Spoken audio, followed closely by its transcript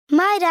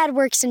My dad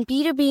works in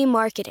B2B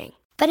marketing,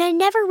 but I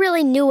never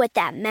really knew what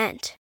that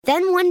meant.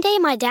 Then one day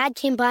my dad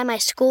came by my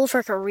school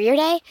for career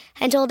day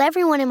and told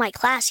everyone in my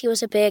class he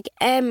was a big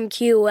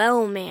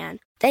MQL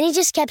man. Then he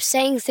just kept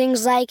saying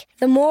things like,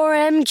 the more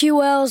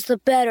MQLs, the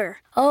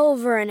better,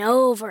 over and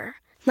over.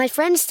 My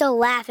friends still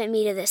laugh at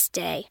me to this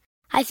day.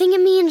 I think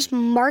it means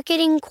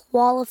marketing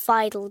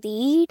qualified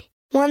lead.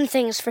 One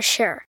thing's for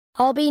sure,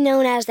 I'll be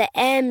known as the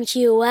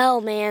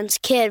MQL man's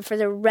kid for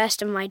the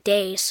rest of my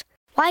days.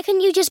 Why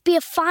couldn't you just be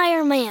a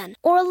fireman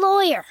or a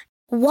lawyer?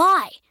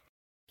 Why?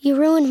 You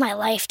ruined my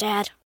life,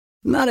 Dad.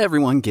 Not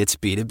everyone gets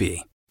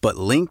B2B, but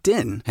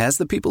LinkedIn has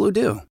the people who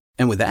do.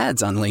 And with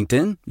ads on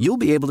LinkedIn, you'll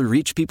be able to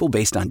reach people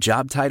based on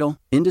job title,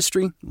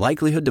 industry,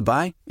 likelihood to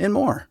buy, and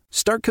more.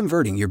 Start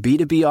converting your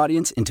B2B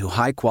audience into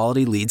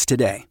high-quality leads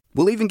today.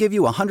 We'll even give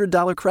you a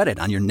 $100 credit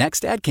on your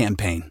next ad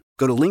campaign.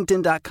 Go to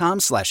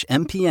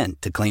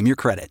linkedin.com/MPN to claim your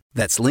credit.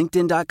 That's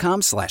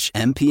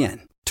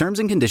linkedin.com/MPN. Terms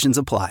and conditions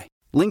apply.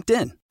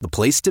 LinkedIn, the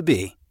place to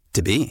be,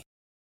 to be.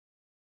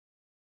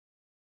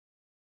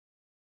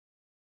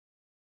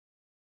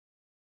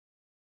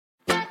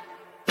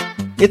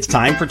 It's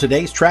time for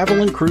today's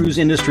travel and cruise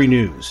industry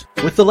news.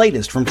 With the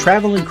latest from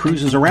travel and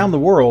cruises around the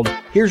world,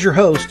 here's your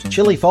host,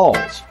 Chillie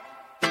Falls.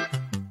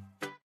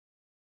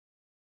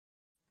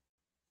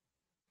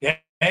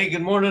 Hey,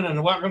 good morning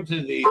and welcome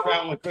to the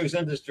Travel and Cruise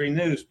Industry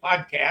News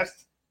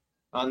podcast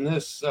on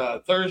this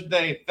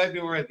Thursday,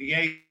 February the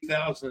 8th,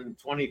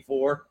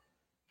 2024,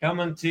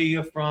 coming to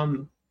you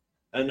from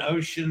an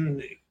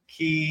Ocean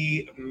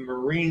Key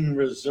Marine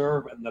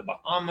Reserve in the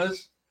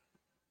Bahamas.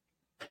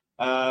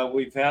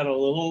 We've had a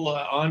little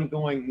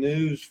ongoing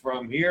news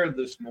from here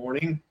this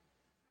morning.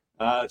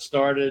 It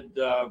started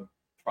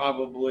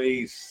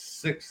probably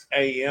 6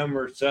 a.m.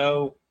 or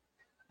so.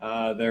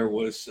 There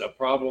was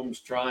problems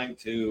trying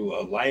to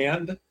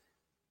land,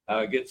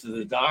 get to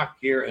the dock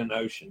here in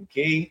Ocean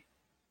Key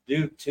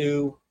due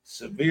to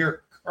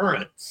severe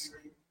currents.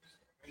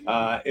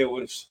 It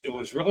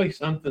was really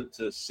something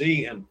to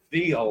see and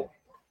feel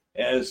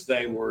as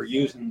they were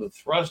using the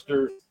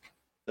thrusters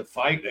to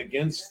fight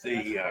against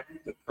the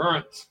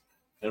currents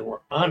and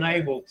were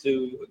unable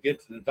to get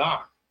to the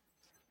dock.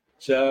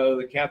 So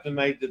the captain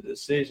made the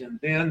decision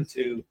then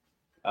to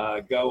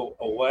go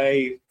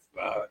away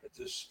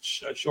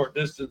just a short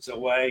distance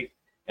away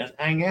and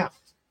hang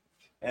out,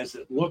 as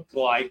it looked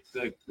like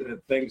the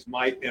things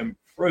might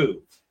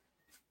improve.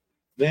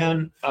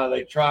 Then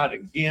they tried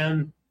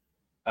again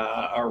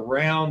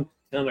around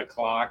 10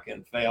 o'clock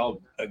and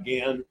failed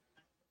again,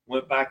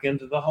 went back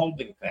into the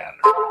holding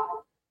pattern.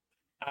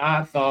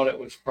 I thought it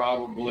was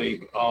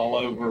probably all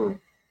over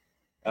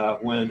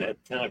when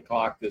at 10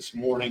 o'clock this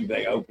morning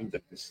they opened the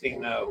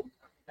casino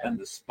and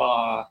the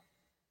spa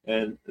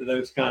and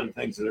those kind of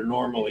things that are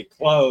normally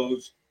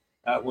closed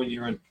when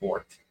you're in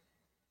port.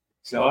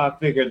 So I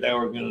figured they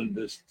were going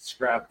to just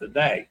scrap the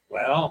day.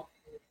 Well,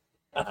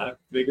 I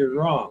figured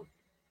wrong.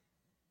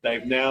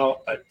 They've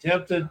now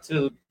attempted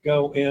to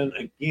go in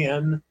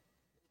again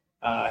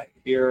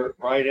here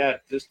right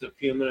at just a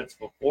few minutes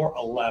before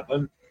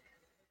 11.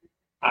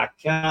 I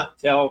cannot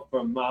tell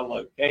from my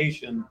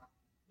location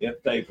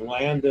if they've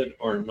landed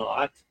or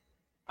not.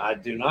 I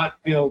do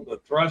not feel the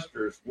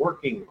thrusters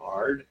working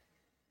hard.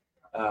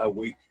 I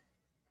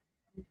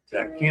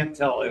can't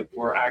tell if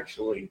we're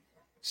actually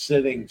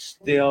sitting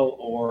still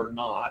or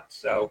not.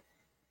 So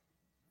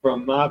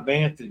from my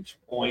vantage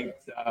point,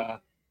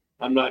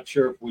 I'm not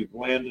sure if we've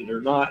landed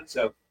or not.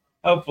 So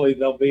hopefully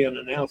there'll be an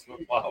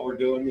announcement while we're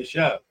doing the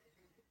show.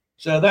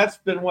 So that's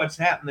been what's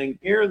happening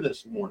here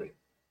this morning.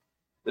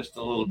 Just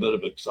a little bit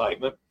of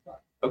excitement.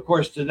 Of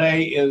course,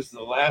 today is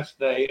the last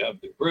day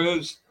of the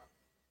cruise.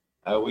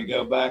 We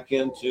go back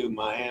into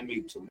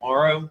Miami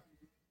tomorrow.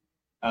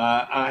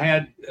 I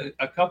had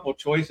a couple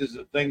choices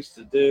of things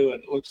to do,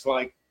 and it looks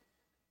like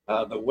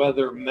the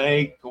weather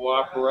may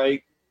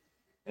cooperate,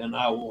 and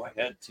I will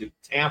head to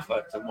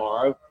Tampa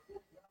tomorrow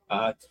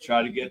to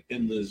try to get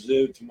in the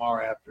zoo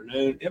tomorrow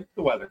afternoon if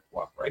the weather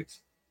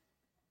cooperates.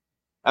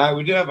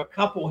 We do have a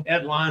couple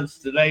headlines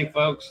today,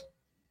 folks.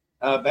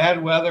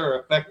 Bad weather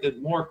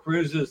affected more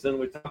cruises than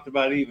we talked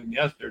about even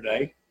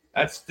yesterday.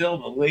 That's still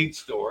the lead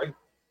story.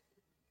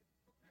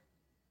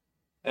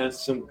 And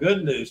some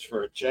good news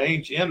for a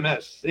change.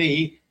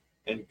 MSC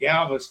and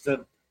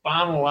Galveston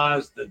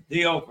finalized the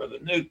deal for the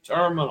new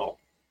terminal.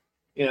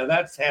 You know,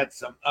 that's had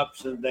some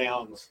ups and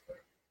downs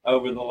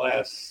over the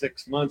last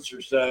 6 months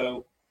or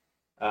so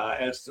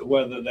as to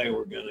whether they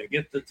were going to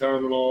get the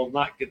terminal,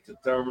 not get the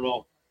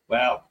terminal.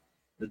 Well,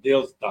 the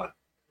deal's done.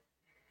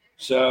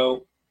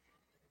 So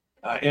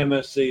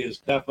MSC is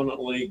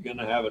definitely going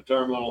to have a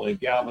terminal in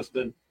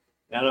Galveston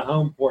and a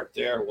home port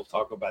there. We'll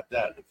talk about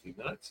that in a few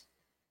minutes.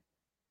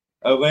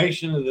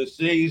 Ovation of the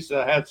Seas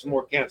had some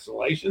more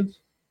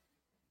cancellations.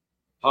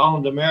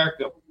 Holland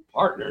America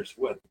partners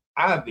with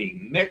Ivy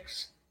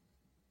Mix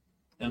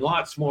and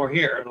lots more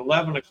here at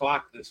 11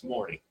 o'clock this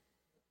morning.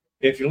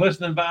 If you're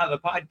listening via the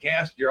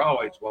podcast, you're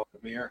always welcome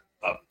here.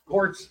 Of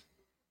course,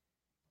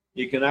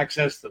 you can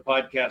access the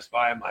podcast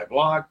via my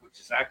blog,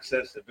 which is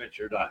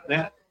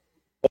accessadventure.net.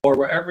 or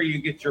wherever you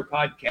get your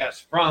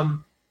podcasts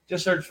from.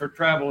 Just search for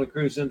Travel and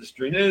Cruise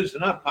Industry News,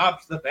 and up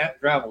pops the Fat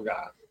Travel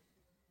Guy.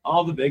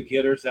 All the big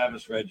hitters have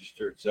us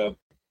registered, so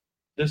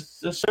just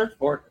search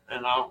for it,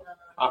 and I'll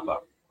pop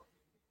up.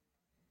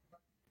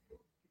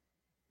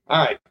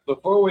 All right,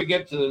 before we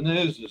get to the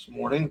news this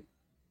morning,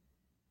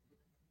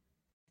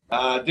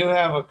 I do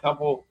have a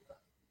couple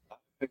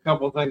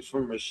things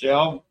from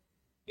Michelle.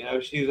 You know,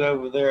 she's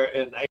over there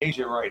in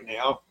Asia right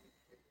now,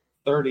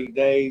 30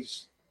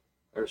 days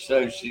or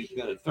so.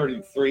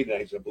 33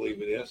 days, I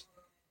believe it is.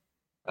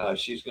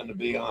 She's going to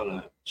be on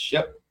a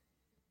ship,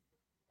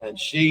 and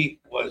she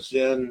was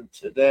in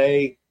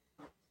today.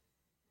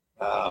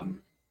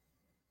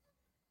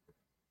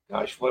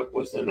 What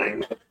was the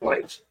name of the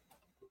place?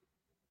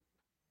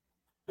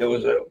 It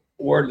was a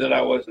word that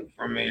I wasn't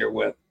familiar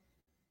with.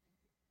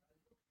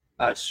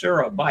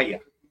 Surabaya,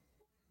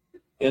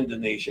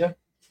 Indonesia.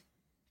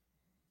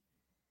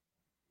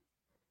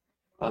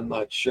 I'm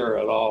not sure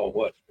at all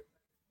what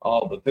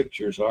all the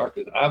pictures are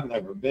because I've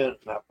never been in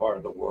that part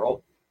of the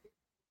world.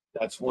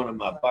 That's one of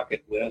my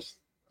bucket lists.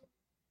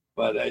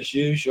 But as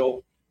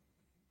usual,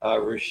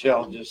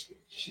 Rochelle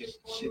she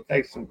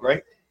takes some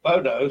great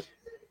photos.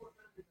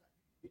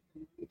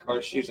 Of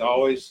course, she's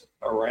always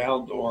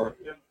around or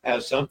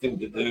has something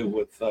to do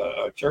with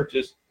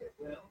churches.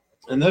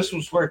 And this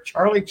was where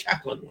Charlie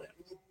Chaplin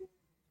lived.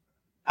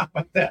 How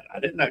about that? I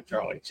didn't know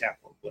Charlie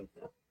Chaplin lived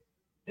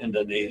in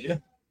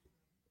Indonesia.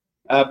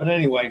 But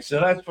anyway, so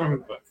that's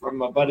from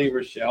my buddy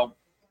Rochelle,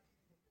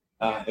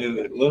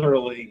 who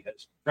literally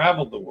has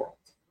traveled the world,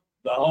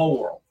 the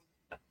whole world.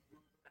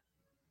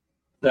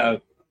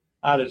 So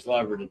I just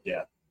love her to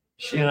death.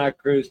 She and I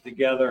cruised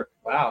together.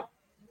 Wow.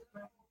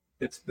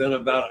 It's been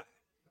about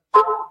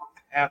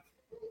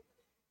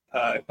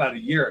about a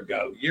year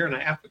and a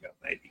half ago,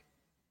 maybe.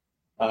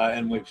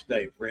 And we've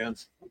stayed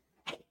friends.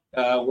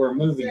 We're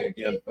moving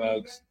again,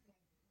 folks.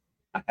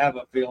 I have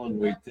a feeling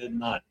we did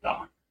not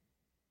dock.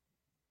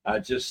 I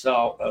just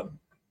saw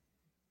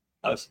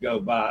us go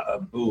by a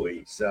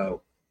buoy.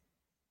 So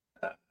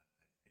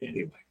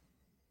anyway,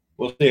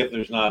 we'll see if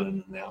there's not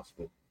an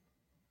announcement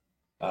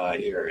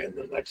here in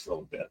the next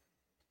little bit.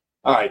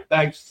 All right.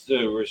 Thanks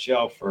to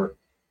Rochelle for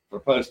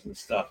posting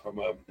stuff from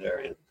over there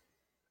in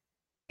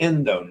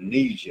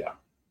Indonesia.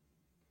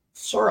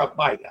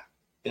 Surabaya,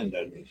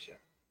 Indonesia.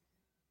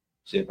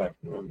 See if I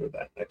can remember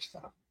that next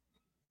time.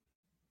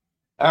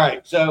 All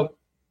right. So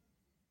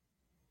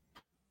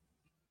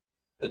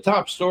the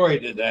top story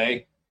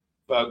today,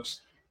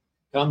 folks,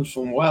 comes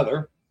from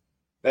weather.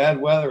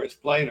 Bad weather has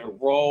played a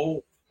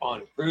role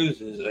on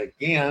cruises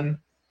again,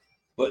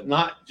 but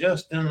not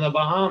just in the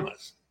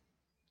Bahamas.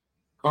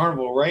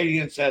 Carnival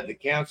Radiance had to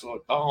cancel a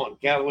call on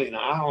Catalina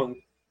Island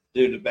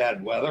due to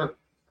bad weather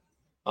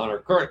on her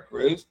current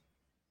cruise.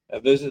 A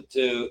visit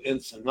to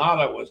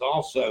Ensenada was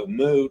also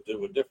moved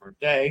to a different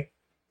day.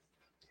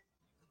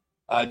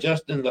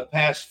 Just in the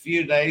past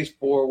few days,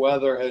 poor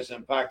weather has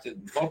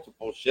impacted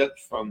multiple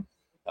ships from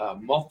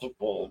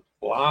multiple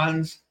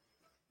lines,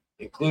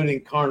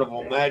 including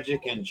Carnival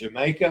Magic in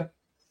Jamaica,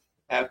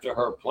 after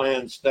her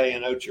planned stay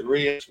in Ocho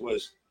Rios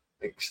was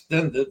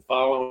extended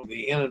following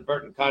the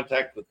inadvertent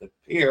contact with the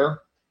pier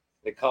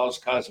that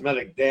caused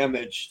cosmetic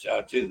damage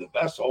to the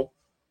vessel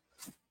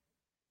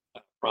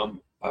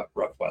from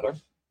rough weather.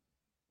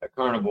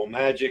 Carnival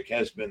Magic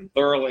has been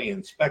thoroughly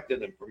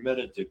inspected and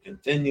permitted to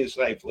continue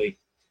safely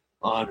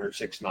on her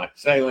 6-night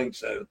sailing.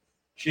 So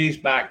she's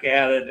back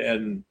at it,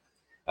 and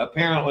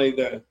apparently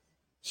the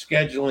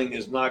scheduling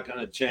is not going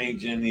to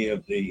change any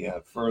of the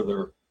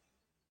further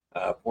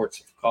ports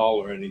of call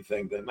or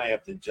anything. They may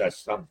have to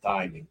adjust some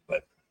timing,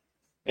 but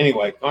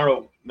anyway,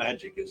 Carnival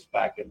Magic is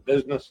back in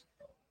business.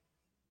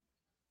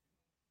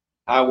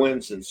 High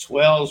winds and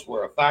swells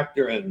were a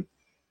factor in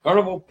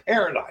Carnival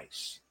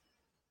Paradise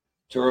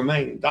to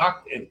remain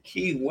docked in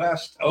Key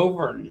West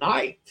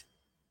overnight.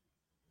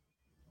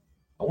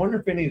 I wonder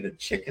if any of the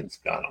chickens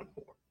got on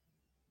board.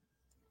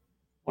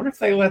 I wonder if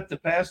they let the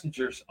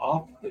passengers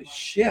off the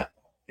ship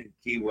in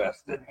Key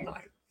West at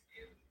night.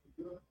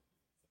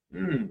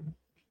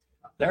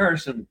 There are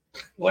some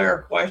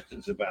clear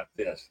questions about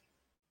this.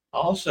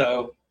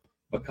 Also,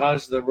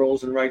 because of the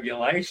rules and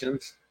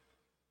regulations,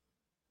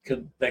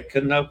 they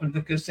couldn't open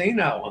the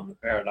casino on the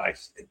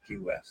Paradise at Key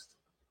West.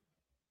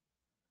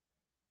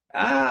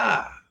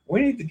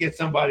 We need to get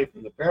somebody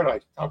from the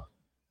Paradise to talk.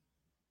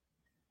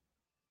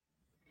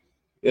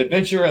 The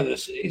Adventure of the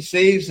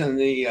Seas in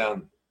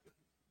the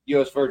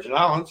U.S. Virgin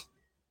Islands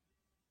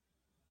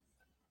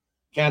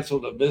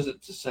canceled a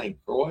visit to St.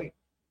 Croix.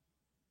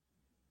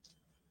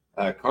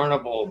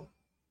 Carnival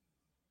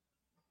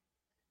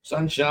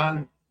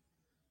Sunshine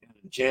and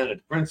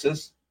Enchanted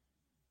Princess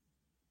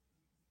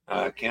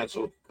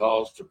canceled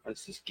calls to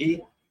Princess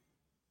Key.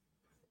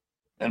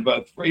 And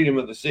both Freedom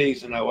of the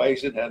Seas and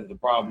Oasis had the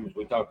problems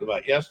we talked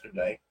about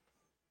yesterday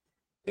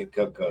in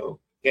Coco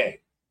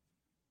Cay.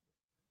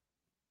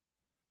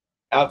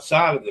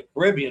 Outside of the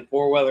Caribbean,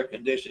 poor weather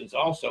conditions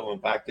also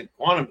impacted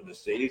Quantum of the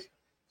Seas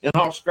in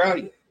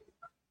Australia.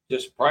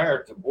 Just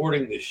prior to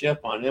boarding the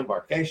ship on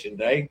embarkation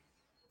day,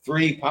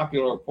 3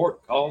 popular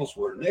port calls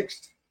were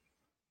nixed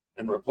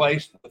and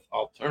replaced with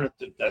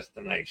alternative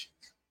destinations.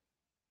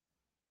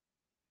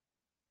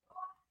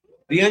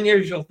 The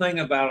unusual thing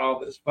about all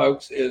this,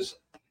 folks, is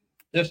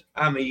this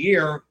time of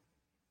year,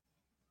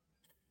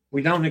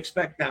 we don't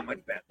expect that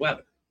much bad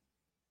weather.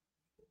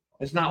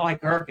 It's not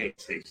like hurricane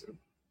season.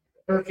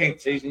 Hurricane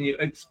season, you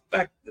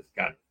expect this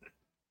kind of thing.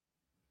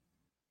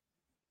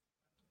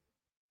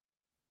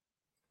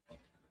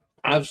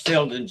 I've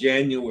sailed in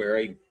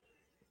January,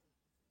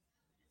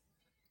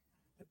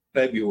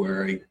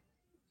 February,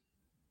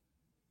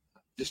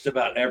 just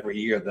about every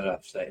year that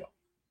I've sailed.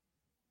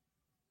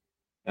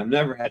 I've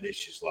never had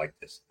issues like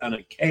this. An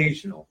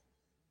occasional,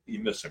 you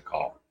miss a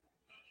call.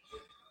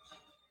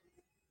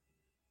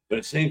 But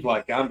it seems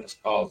like I miss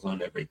calls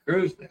on every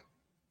cruise now.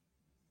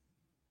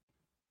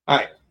 All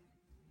right.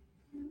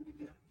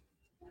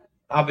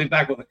 I'll be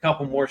back with a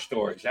couple more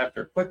stories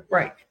after a quick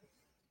break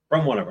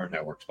from one of our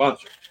network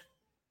sponsors.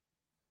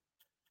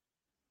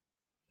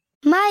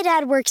 My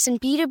dad works in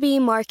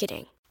B2B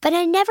marketing, but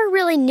I never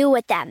really knew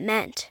what that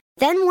meant.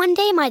 Then one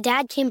day my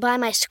dad came by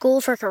my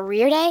school for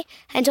career day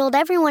and told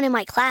everyone in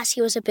my class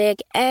he was a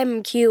big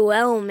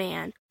MQL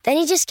man. Then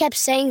he just kept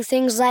saying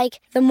things like,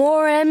 the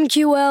more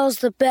MQLs,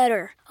 the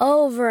better,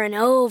 over and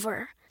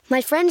over.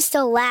 My friends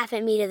still laugh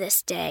at me to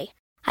this day.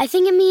 I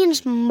think it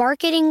means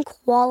marketing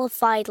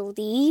qualified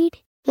lead.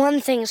 One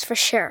thing's for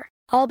sure,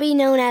 I'll be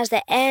known as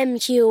the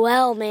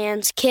MQL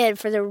man's kid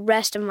for the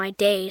rest of my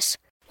days.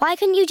 Why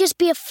couldn't you just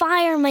be a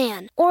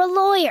fireman or a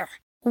lawyer?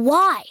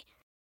 Why?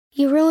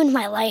 You ruined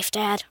my life,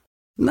 Dad.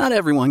 Not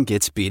everyone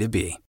gets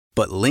B2B,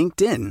 but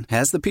LinkedIn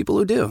has the people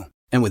who do.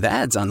 And with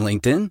ads on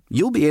LinkedIn,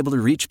 you'll be able to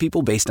reach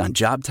people based on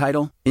job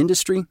title,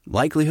 industry,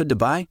 likelihood to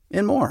buy,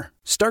 and more.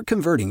 Start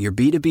converting your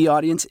B2B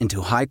audience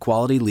into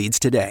high-quality leads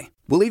today.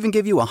 We'll even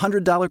give you a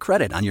 $100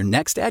 credit on your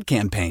next ad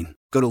campaign.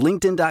 Go to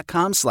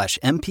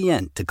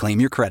linkedin.com/MPN to claim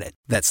your credit.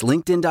 That's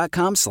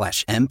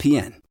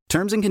linkedin.com/MPN.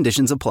 Terms and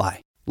conditions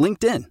apply.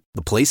 LinkedIn,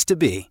 the place to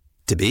be,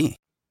 to be.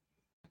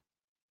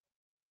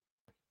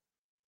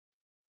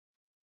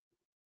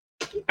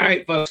 All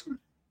right, folks.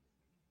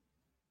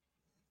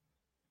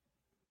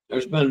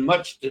 There's been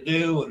much to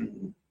do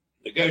and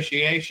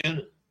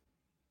negotiation,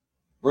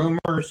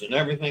 rumors, and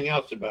everything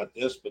else about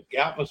this, but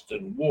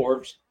Galveston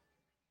Wharves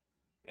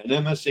and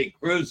MSC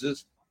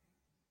Cruises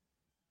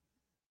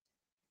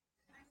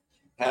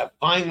have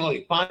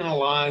finally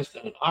finalized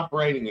an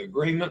operating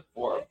agreement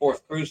for a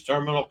 4th cruise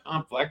terminal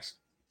complex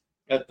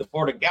at the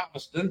Port of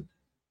Galveston.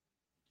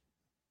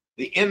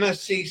 The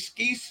MSC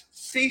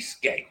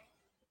Seascape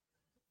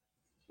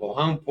will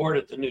home port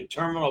at the new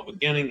terminal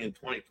beginning in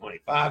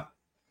 2025.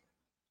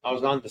 I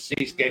was on the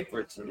Seascape for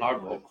its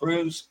inaugural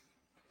cruise.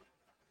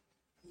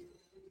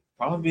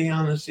 Probably be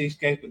on the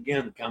Seascape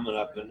again coming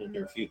up in the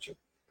near future.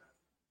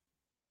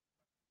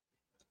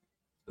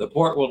 The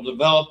port will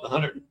develop the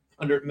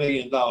 $100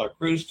 million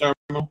cruise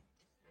terminal,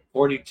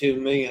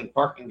 $42 million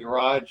parking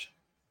garage,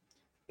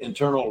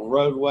 internal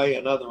roadway,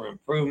 and other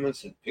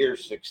improvements at Pier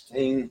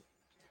 16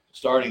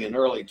 starting in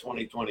early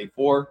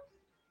 2024.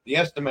 The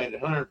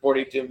estimated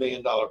 $142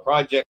 million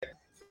project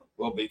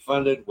will be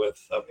funded with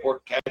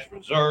port cash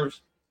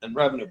reserves and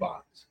revenue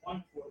bonds.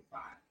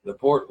 The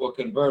port will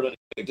convert an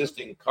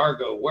existing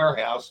cargo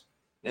warehouse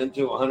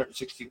into a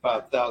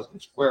 165,000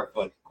 square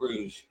foot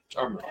cruise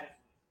terminal.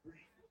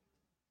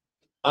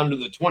 Under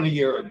the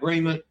 20-year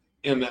agreement,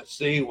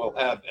 MSC will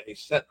have a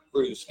set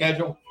cruise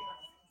schedule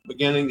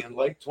beginning in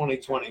late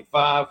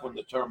 2025 when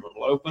the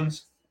terminal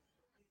opens.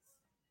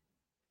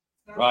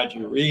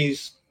 Roger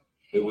Rees,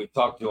 who we've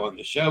talked to on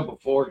the show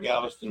before,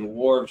 Galveston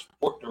Wharves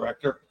Port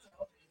Director,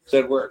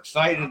 said we're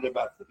excited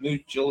about the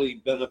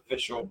mutually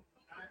beneficial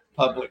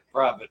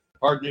public-private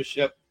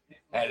partnership.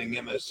 Adding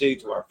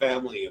MSC to our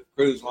family of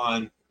cruise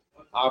line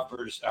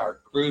offers our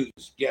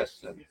cruise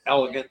guests an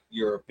elegant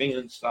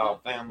European-style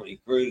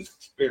family cruise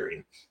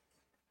experience.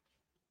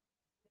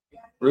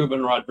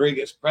 Ruben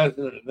Rodriguez,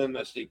 president of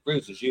MSC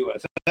Cruises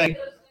USA,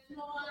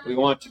 we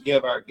want to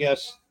give our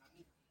guests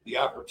the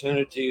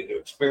opportunity to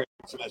experience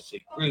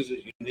MSC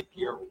Cruises' unique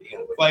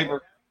European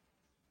flavor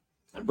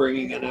and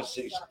bringing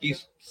MSC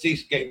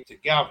Seascape to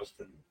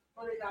Galveston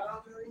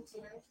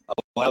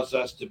allows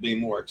us to be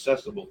more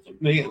accessible to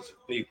millions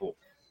of people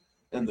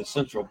in the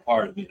central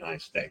part of the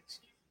United States.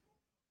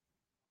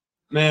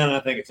 Man, I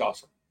think it's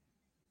awesome.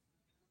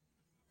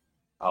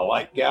 I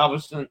like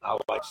Galveston. I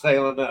like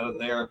sailing out of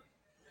there.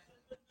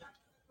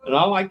 And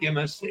I like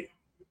MSC.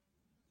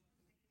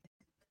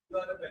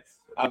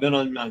 I've been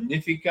on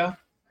Magnifica,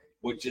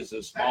 which is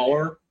a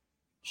smaller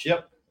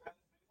ship.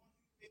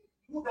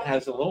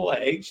 Has a little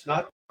age,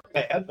 not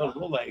bad, but a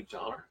little age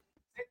on her.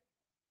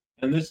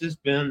 And this has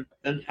been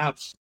an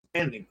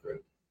outstanding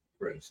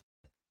cruise.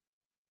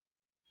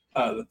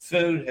 The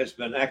food has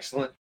been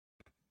excellent.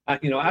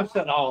 I've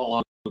said all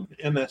along,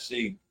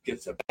 MSC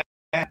gets a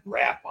bad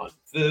rap on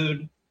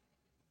food,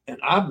 and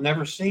I've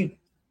never seen it.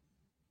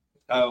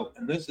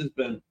 And this has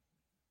been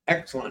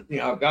excellent.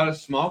 I've got a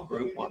small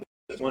group on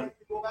this one,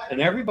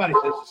 and everybody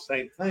says the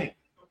same thing.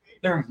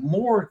 They're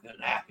more than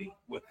happy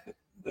with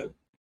the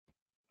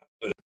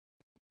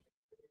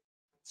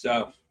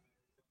So, as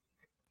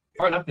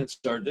far as I'm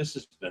concerned, this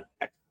has been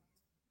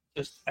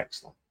just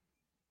excellent.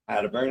 I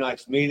had a very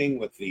nice meeting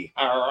with the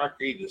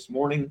hierarchy this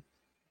morning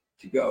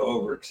to go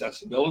over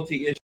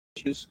accessibility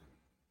issues.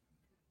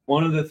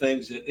 One of the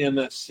things that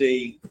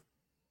MSC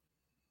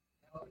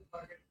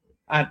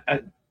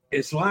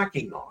is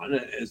lacking on,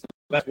 is the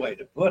best way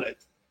to put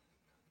it.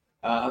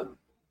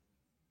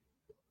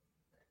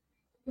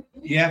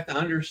 You have to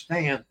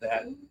understand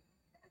that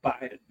by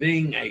it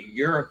being a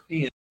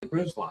European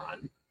cruise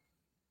line,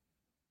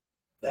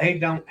 they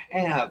don't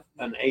have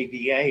an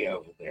ADA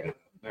over there,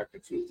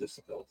 Americans with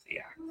Disability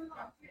Act.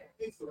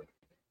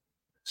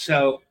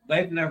 So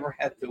they've never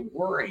had to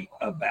worry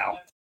about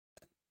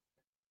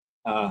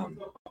the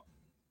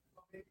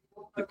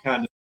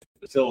kind of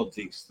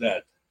facilities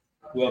that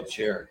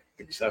wheelchair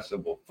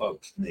accessible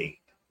folks need.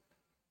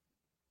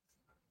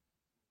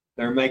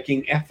 They're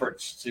making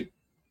efforts to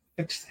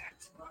fix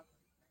that.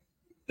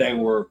 They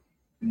were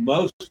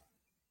most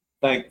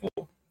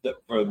thankful that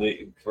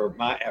for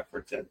my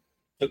efforts and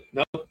took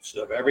notes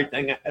of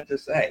everything I had to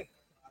say.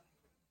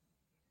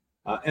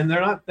 And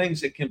they're not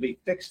things that can be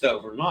fixed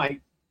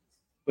overnight,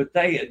 but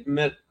they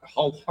admit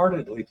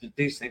wholeheartedly that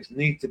these things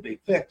need to be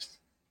fixed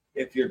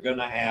if you're going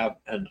to have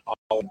an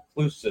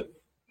all-inclusive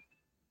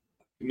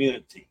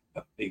community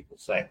of people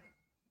sailing.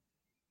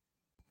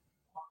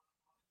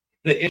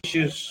 The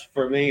issues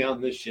for me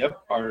on this ship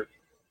are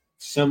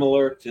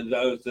similar to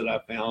those that I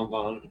found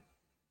on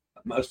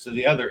most of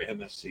the other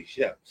MSC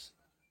ships.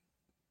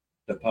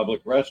 The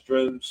public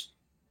restrooms,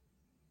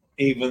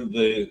 even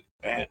the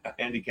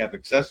handicap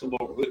accessible,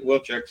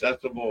 wheelchair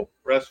accessible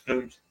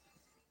restrooms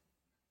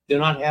do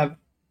not have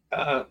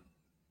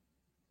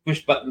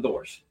push button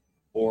doors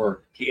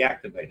or key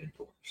activated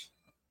doors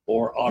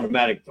or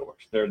automatic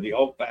doors. They're the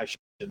old fashioned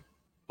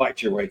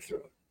fight your way through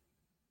it.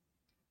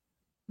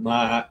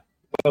 My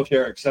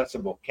wheelchair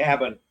accessible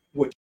cabin,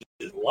 which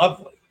is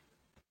lovely,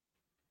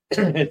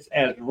 it's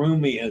as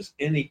roomy as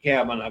any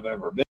cabin I've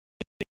ever been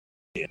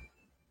in.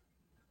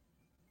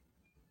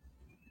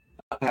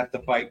 I have to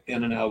fight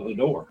in and out of the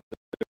door.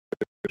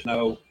 There's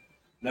no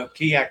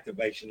key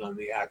activation on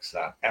the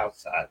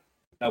outside,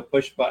 no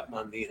push button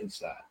on the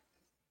inside.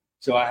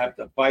 So I have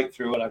to fight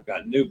through it. I've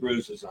got new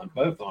bruises on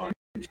both arms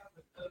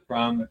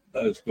from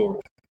those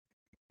doorways.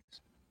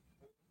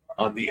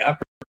 On the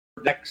upper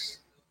decks,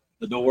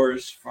 the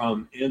doors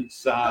from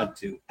inside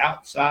to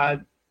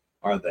outside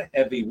are the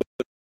heavy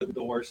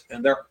doors,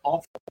 and they're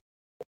awful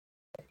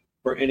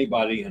for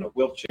anybody in a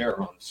wheelchair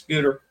or on a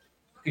scooter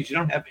because you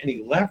don't have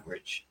any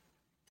leverage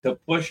to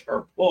push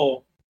or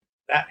pull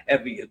that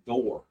heavy a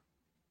door.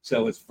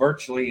 So it's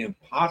virtually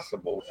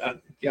impossible.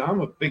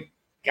 I'm a big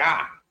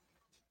guy.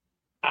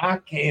 I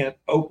can't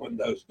open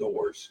those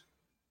doors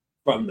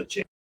from the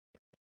chair.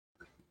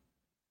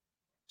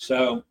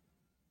 So,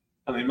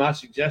 I mean, my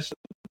suggestion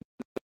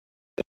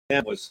to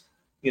them was,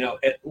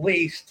 at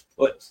least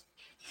put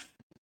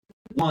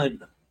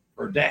one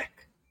per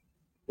deck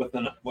with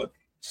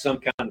some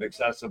kind of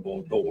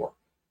accessible door.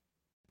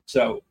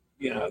 So,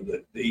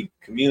 the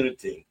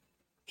community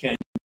can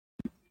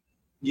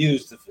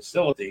use the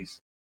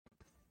facilities.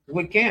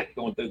 We can't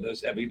go through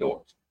those heavy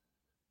doors.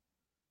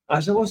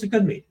 I said, well, it's a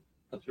good meeting.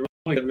 It's a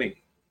really good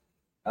meeting.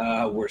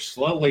 We're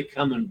slowly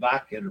coming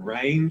back in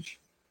range,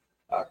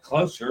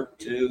 closer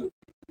to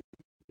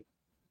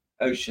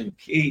Ocean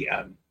Key.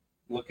 I'm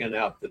looking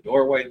out the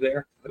doorway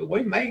there.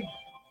 We may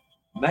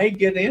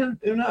get in.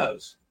 Who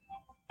knows?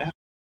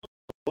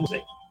 We'll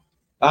see.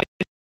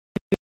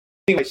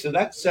 Anyway, so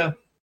that's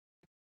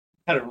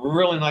had a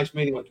really nice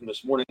meeting with them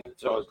this morning,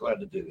 so I was glad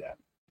to do that.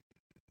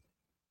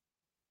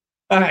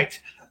 All right,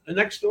 the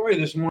next story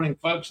this morning,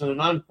 folks, in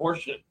an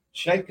unfortunate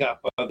shakeup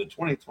of the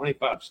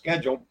 2025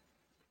 schedule,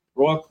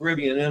 Royal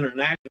Caribbean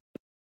International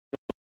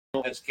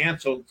has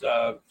canceled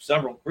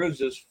several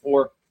cruises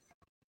for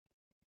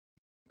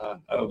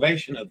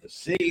Ovation of the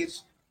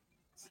Seas.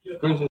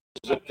 Cruises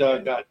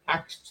that got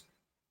axed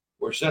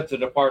were set to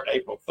depart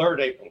April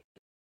 3rd, April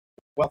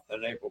 12th,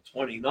 and April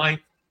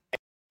 29th.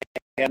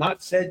 And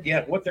not said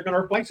yet what they're going to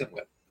replace it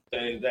with.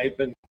 They've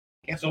been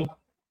canceled.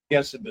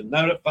 Guests have been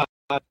notified,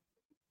 et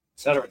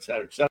cetera, et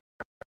cetera, et cetera.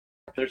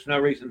 There's no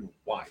reason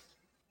why.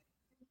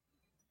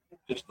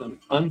 Just an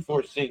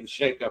unforeseen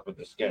shakeup of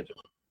the schedule.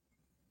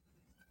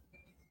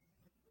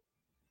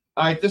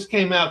 All right, this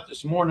came out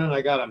this morning.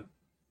 I got a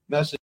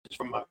message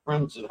from my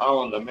friends at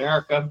Holland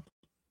America.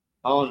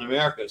 Holland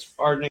America is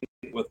partnering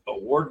with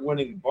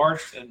award-winning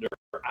bartender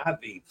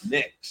Ivy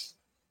Mix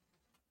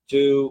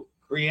to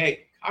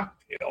create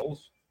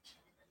cocktails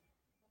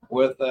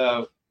with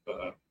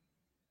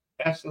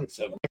essence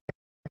of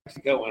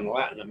Mexico and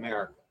Latin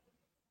America.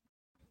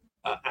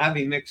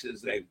 Ivy Mix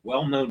is a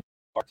well-known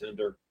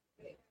bartender.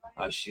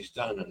 She's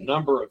done a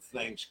number of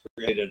things,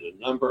 created a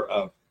number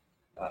of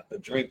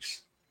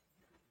drinks.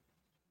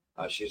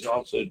 She's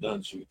also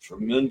done some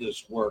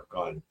tremendous work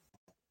on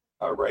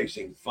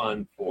raising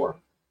fund for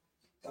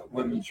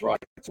women's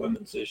rights,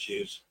 women's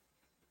issues.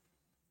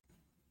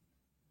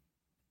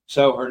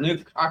 So her new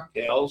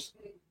cocktails,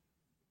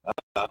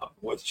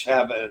 which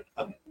have an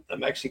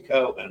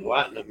Mexico and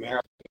Latin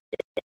America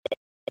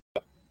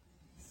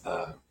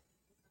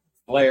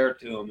flair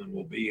to them and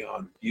will be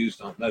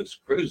used on those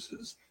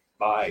cruises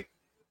by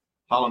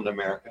Holland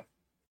America.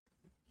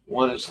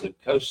 One is the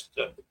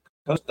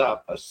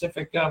Costa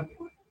Pacifica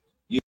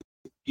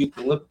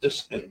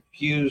eucalyptus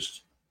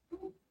infused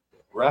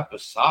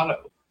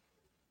reposado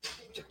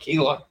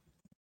tequila.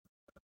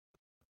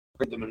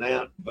 The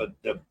banana, but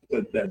the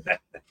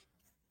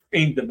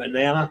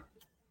banana,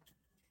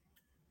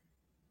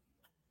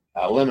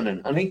 lemon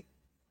and honey.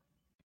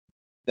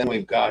 Then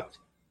we've got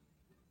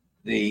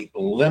the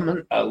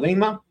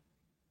Lima,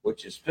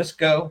 which is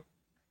Pisco,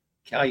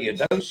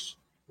 Calvados,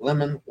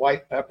 lemon,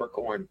 white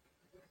peppercorn,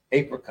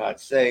 apricot,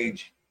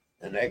 sage,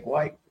 and egg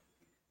white.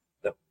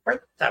 The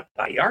Puerto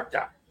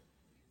Vallarta,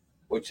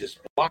 which is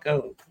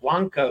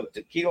Blanco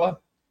tequila,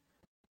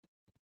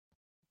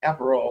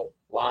 Aperol,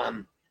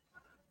 lime,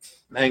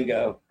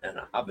 mango, and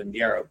a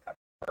habanero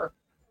pepper.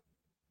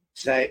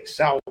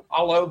 Sao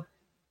Paulo,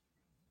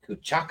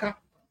 Kuchaka,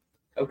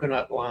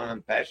 coconut,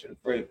 lime, passion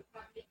fruit,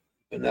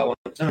 vanilla,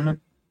 and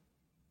cinnamon.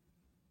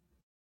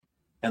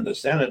 And the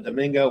Santo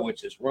Domingo,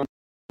 which is rum,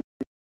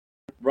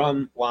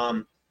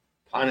 lime,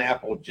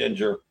 pineapple,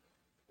 ginger,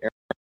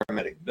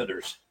 aromatic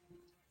bitters,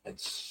 and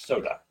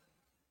soda.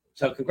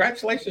 So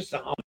congratulations to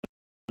Holland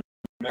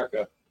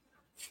America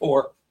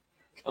for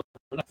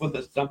coming up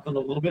with something a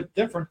little bit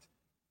different.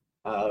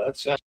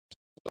 That's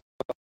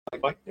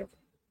quite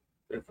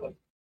different.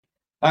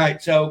 All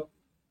right, so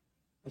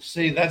let's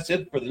see. That's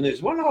it for the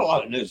news. Well, not a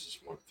lot of news this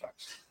morning,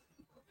 folks,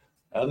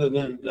 other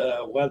than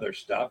weather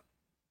stuff.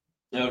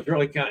 Now, it's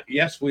really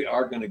yes, we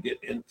are going to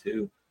get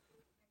into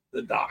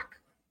the dock.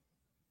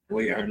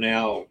 We are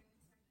now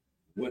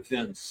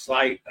within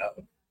sight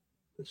of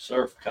the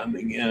surf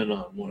coming in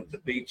on one of the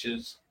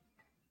beaches.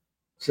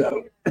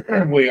 So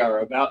we are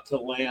about to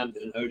land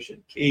in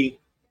Ocean Key.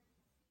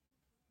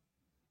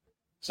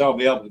 So I'll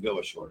be able to go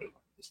ashore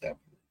this afternoon,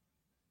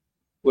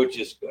 which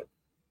is good.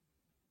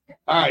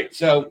 All right,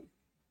 so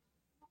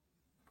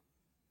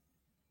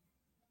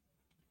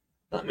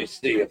let me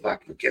see if I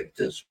can get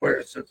this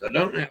where, since I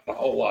don't have a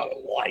whole lot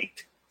of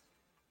light,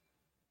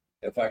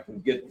 if I can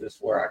get this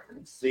where I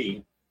can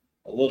see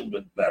a little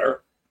bit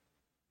better.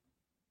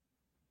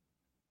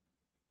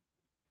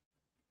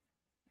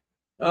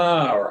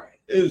 All right,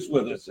 who's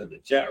with us in the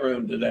chat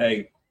room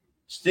today?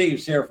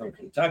 Steve's here from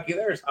Kentucky.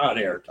 There's Hot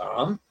Air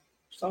Tom.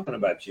 I was talking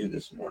about you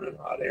this morning,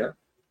 Hot Air.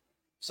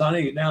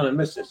 Sonny down in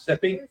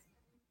Mississippi.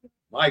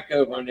 Mike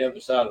over on the other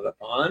side of the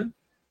pond.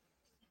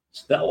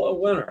 Stella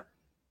Winter.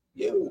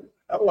 You.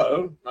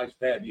 Hello. Nice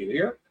to have you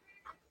here.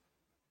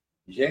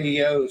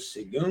 J.O.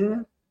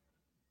 Sigun.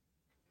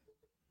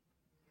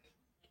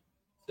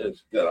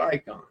 Says good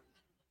icon.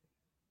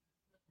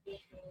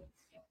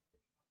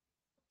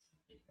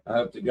 I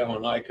hope to go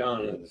an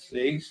icon of the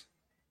seas.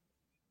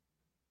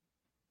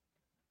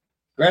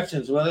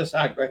 Gretchen's with us.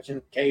 Hi,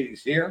 Gretchen.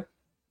 Katie's here.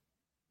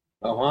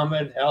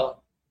 Mohammed,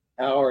 how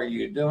are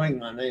you doing?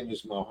 My name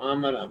is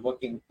Mohammed. I'm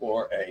looking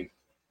for a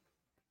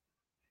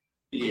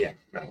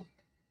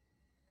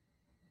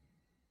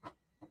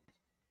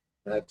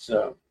that's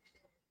a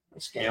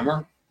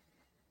scammer.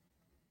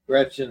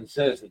 Gretchen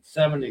says it's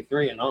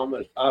 73 and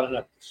almost hot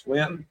enough to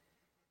swim.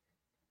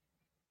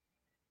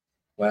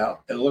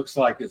 Well, it looks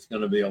like it's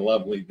going to be a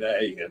lovely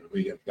day, and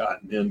we have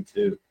gotten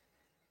into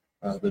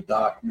the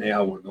dock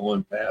now. We're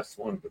going past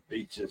one of the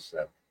beaches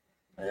that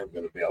I am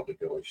going to be able to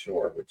go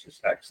ashore, which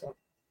is excellent.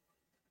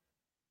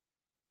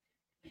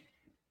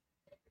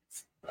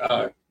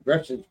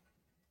 Gretchen,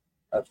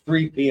 a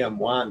 3 p.m.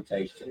 wine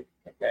tasting,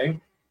 okay?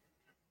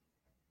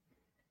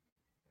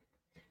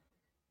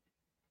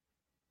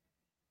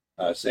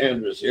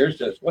 Sandra's here,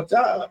 says, what's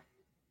up?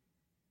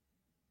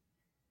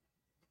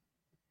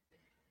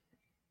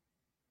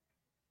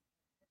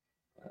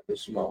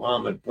 This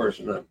Mohammed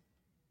person, I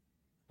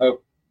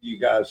hope you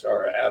guys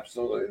are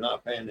absolutely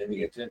not paying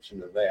any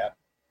attention to that.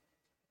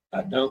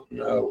 I don't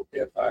know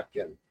if I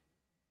can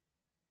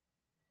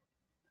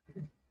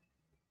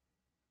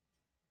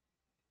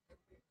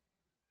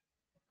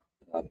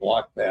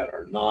block that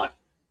or not,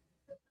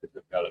 because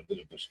I've got a bit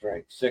of a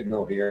strange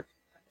signal here.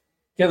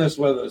 Kenneth's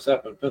with us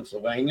up in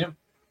Pennsylvania.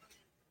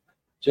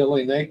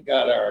 Chili Nate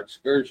got our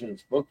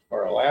excursions booked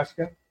for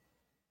Alaska.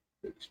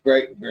 It's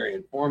great and very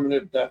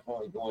informative.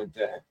 Definitely going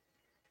to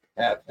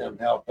have them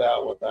help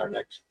out with our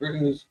next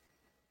cruise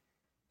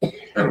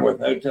with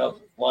hotels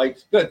and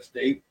flights. Good,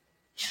 Steve.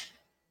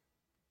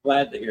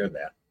 Glad to hear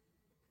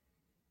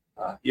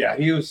that. Yeah,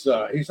 he's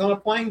on a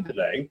plane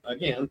today.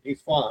 Again,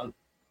 he's flying.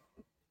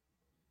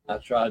 I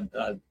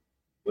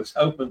was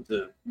hoping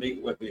to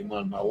meet with him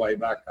on my way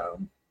back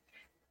home,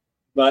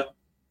 but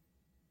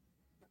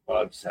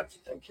I'll just have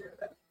to take care of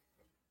that.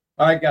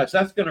 All right, guys,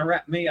 that's going to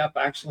wrap me up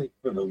actually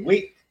for the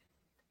week.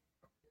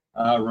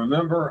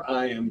 Remember,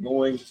 I am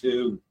going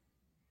to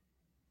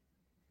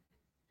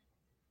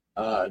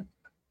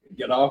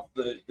get off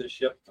the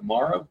ship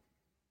tomorrow.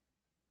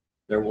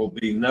 There will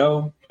be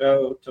no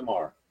show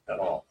tomorrow at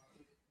all.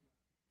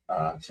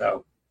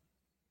 So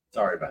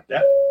sorry about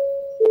that.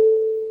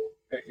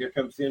 here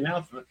comes the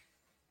announcement.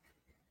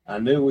 I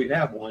knew we'd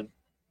have one.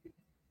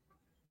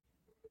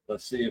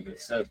 Let's see if it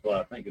says what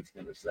I think it's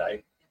going to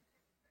say.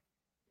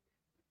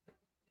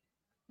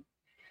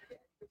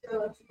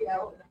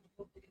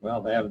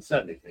 Well, they haven't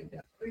said anything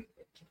yet.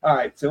 All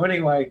right. So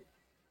anyway,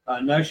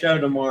 no show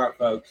tomorrow,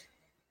 folks.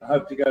 I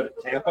hope to go to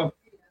Tampa.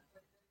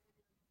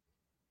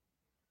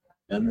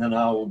 And then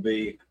I will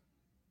be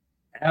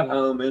at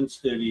home in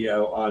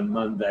studio on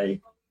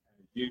Monday,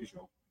 as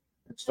usual,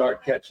 and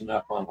start catching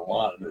up on a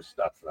lot of this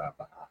stuff that I'm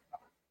behind on.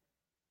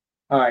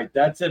 All right,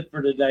 that's it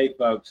for today,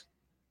 folks.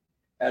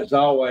 As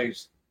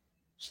always,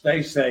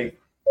 stay safe,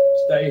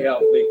 stay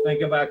healthy,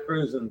 think about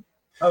cruising.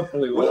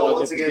 Hopefully we'll all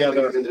get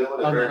together on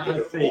the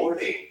high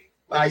seas.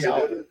 Bye,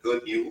 y'all.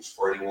 Good news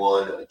for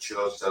anyone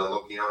just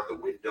looking out the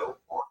window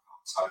or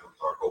outside of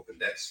dark open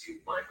decks. You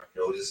might have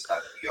noticed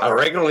that I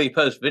regularly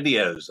post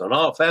videos on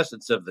all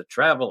facets of the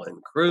travel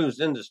and cruise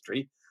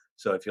industry.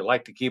 So if you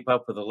like to keep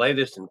up with the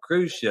latest in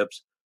cruise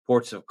ships,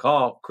 ports of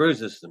call,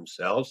 cruises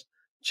themselves,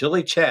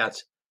 chilly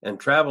chats, and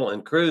travel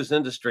and cruise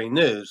industry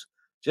news,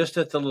 just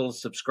hit the little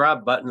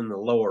subscribe button in the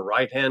lower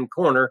right-hand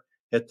corner,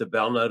 hit the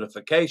bell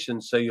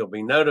notification so you'll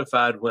be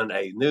notified when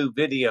a new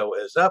video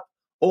is up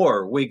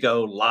or we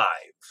go live.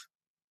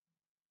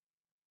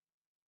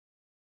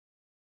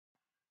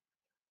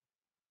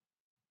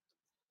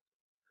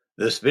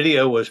 This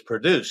video was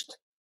produced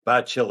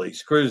by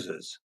Chili's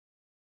Cruises.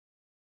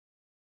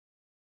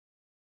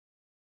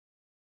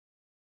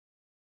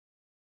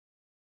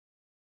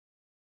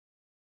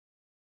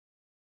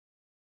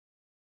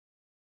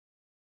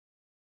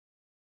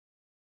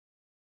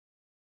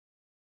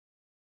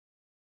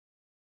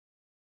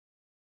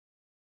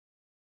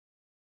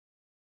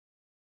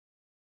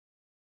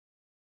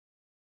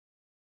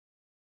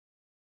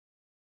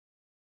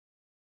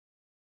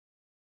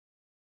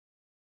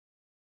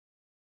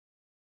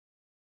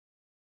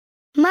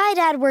 My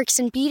dad works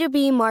in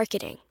B2B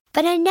marketing,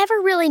 but I never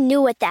really knew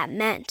what that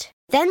meant.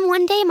 Then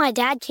one day my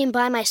dad came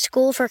by my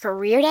school for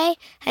career day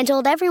and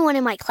told everyone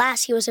in my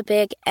class he was a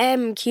big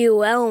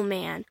MQL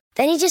man.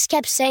 Then he just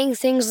kept saying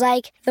things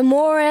like, the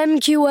more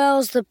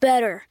MQLs, the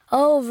better,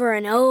 over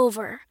and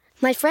over.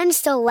 My friends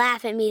still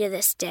laugh at me to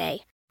this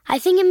day. I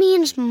think it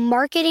means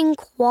marketing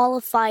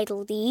qualified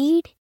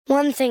lead.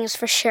 One thing's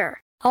for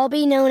sure, I'll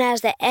be known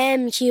as the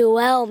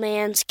MQL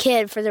man's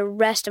kid for the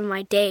rest of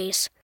my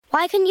days.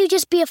 Why couldn't you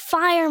just be a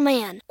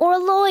fireman or a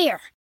lawyer?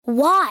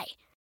 Why?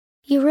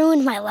 You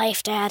ruined my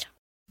life, Dad.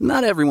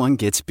 Not everyone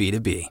gets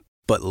B2B,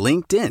 but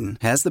LinkedIn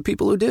has the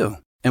people who do.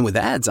 And with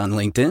ads on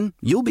LinkedIn,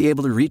 you'll be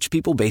able to reach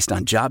people based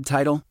on job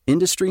title,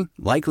 industry,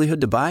 likelihood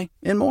to buy,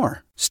 and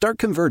more. Start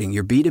converting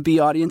your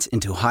B2B audience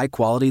into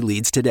high-quality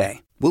leads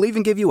today. We'll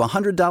even give you a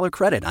 $100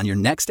 credit on your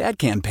next ad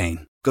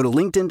campaign. Go to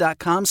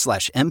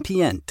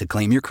linkedin.com/MPN to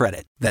claim your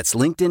credit. That's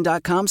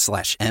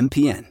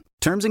linkedin.com/MPN.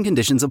 Terms and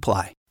conditions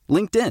apply.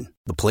 LinkedIn,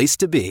 the place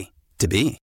to be, to be.